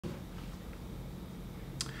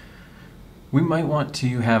We might want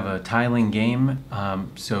to have a tiling game,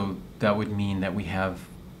 so that would mean that we have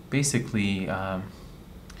basically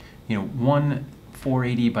one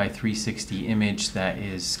 480 by 360 image that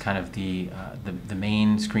is kind of the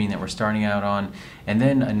main screen that we're starting out on, and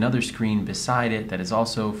then another screen beside it that is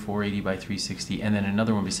also 480 by 360, and then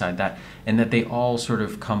another one beside that, and that they all sort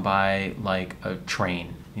of come by like a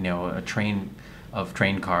train, a train of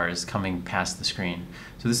train cars coming past the screen.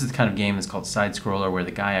 So this is the kind of game that's called side scroller, where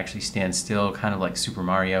the guy actually stands still, kind of like Super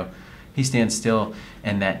Mario. He stands still,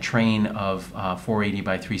 and that train of 480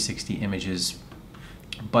 by 360 images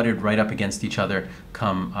butted right up against each other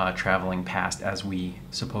come traveling past as we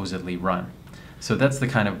supposedly run. So that's the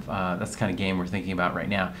kind of game we're thinking about right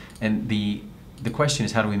now. And the question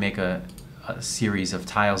is, how do we make a series of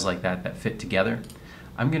tiles like that fit together?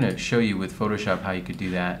 I'm going to show you with Photoshop how you could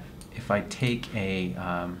do that. If I take a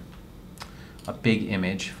big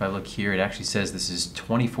image, if I look here, it actually says this is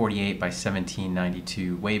 2048 by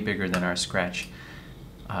 1792, way bigger than our Scratch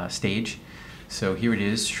stage. So here it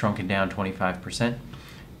is, shrunken down 25%.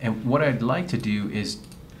 And what I'd like to do is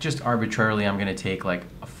just arbitrarily, I'm going to take like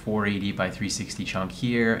a 480 by 360 chunk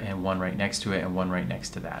here, and one right next to it, and one right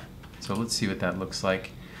next to that. So let's see what that looks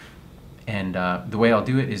like. And the way I'll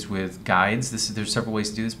do it is with guides. There's several ways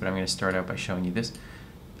to do this, but I'm going to start out by showing you this.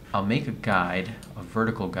 I'll make a guide, a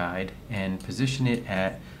vertical guide, and position it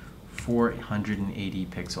at 480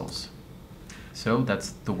 pixels. So that's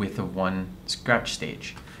the width of one Scratch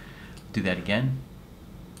stage. Do that again.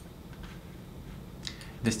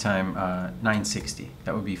 This time 960.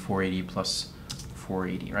 That would be 480 plus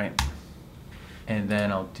 480, right? And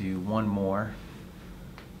then I'll do one more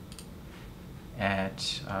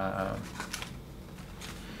at, I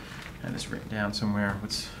have this written down somewhere.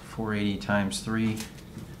 What's 480 times 3?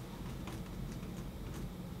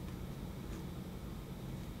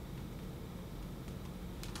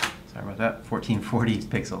 Sorry about that, 1440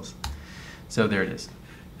 pixels. So there it is.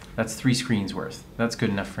 That's 3 screens worth. That's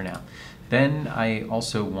good enough for now. Then I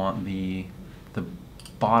also want the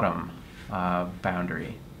bottom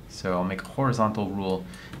boundary. So I'll make a horizontal rule,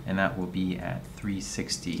 and that will be at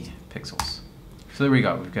 360 pixels. So there we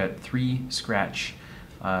go. We've got 3 Scratch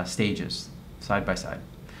stages side by side.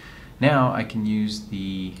 Now I can use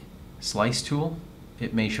the slice tool.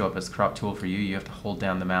 It may show up as the crop tool for you. You have to hold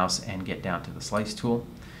down the mouse and get down to the slice tool.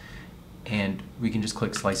 And we can just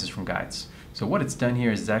click slices from guides. So what it's done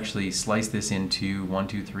here is it's actually sliced this into 1,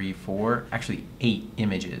 2, 3, 4, actually 8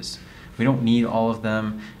 images. We don't need all of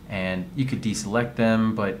them, and you could deselect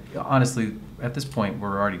them, but honestly, at this point,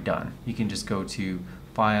 we're already done. You can just go to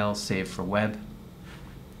File, Save for Web.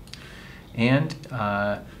 And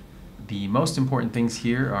the most important things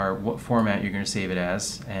here are what format you're going to save it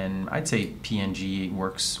as, and I'd say PNG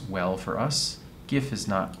works well for us. GIF is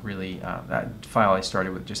not really, that file I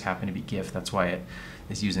started with just happened to be GIF, that's why it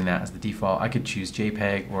is using that as the default. I could choose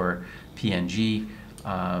JPEG or PNG,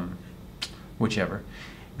 whichever.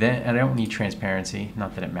 Then, and I don't need transparency,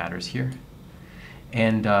 not that it matters here.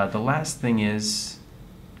 And the last thing is,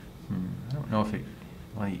 I don't know if it,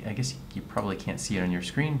 well, I guess you probably can't see it on your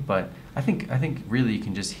screen, but I think really you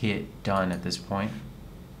can just hit done at this point.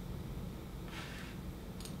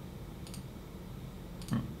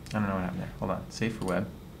 I don't know what happened there. Hold on. Save for web.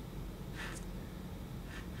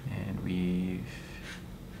 And we've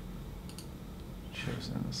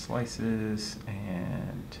chosen the slices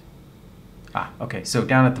and okay. So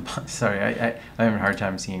down at the bottom, sorry, I'm having a hard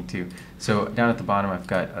time seeing too. So down at the bottom, I've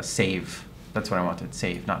got a save. That's what I wanted.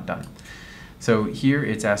 Save, not done. So here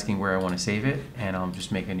it's asking where I want to save it, and I'll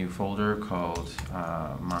just make a new folder called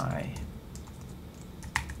my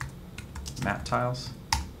map tiles.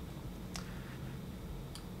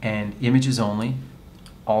 And images only,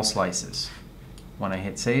 all slices. When I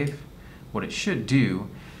hit save, what it should do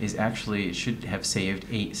is actually it should have saved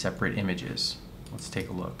 8 separate images. Let's take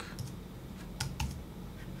a look.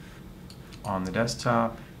 On the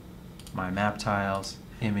desktop, my map tiles,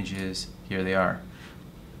 images, here they are.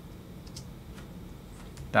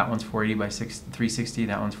 That one's 480 by 360,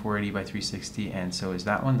 that one's 480 by 360, and so is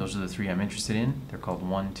that one. Those are the 3 I'm interested in. They're called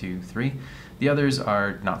 1, 2, 3. The others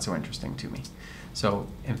are not so interesting to me. So,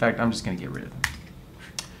 in fact, I'm just going to get rid of them.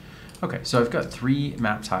 Okay, so I've got 3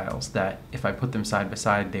 map tiles that, if I put them side by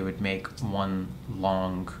side, they would make one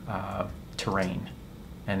long terrain.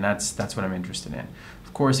 And that's what I'm interested in.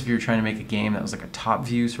 Of course, if you're trying to make a game that was like a top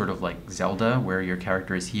view, sort of like Zelda, where your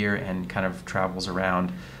character is here and kind of travels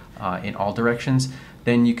around in all directions,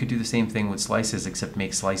 then you could do the same thing with slices, except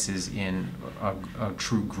make slices in a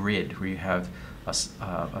true grid, where you have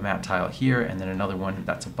a matte tile here, and then another one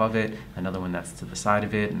that's above it, another one that's to the side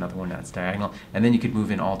of it, another one that's diagonal, and then you could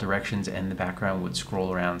move in all directions and the background would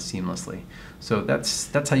scroll around seamlessly. So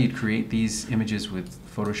that's how you'd create these images with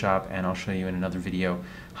Photoshop, and I'll show you in another video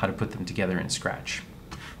how to put them together in Scratch.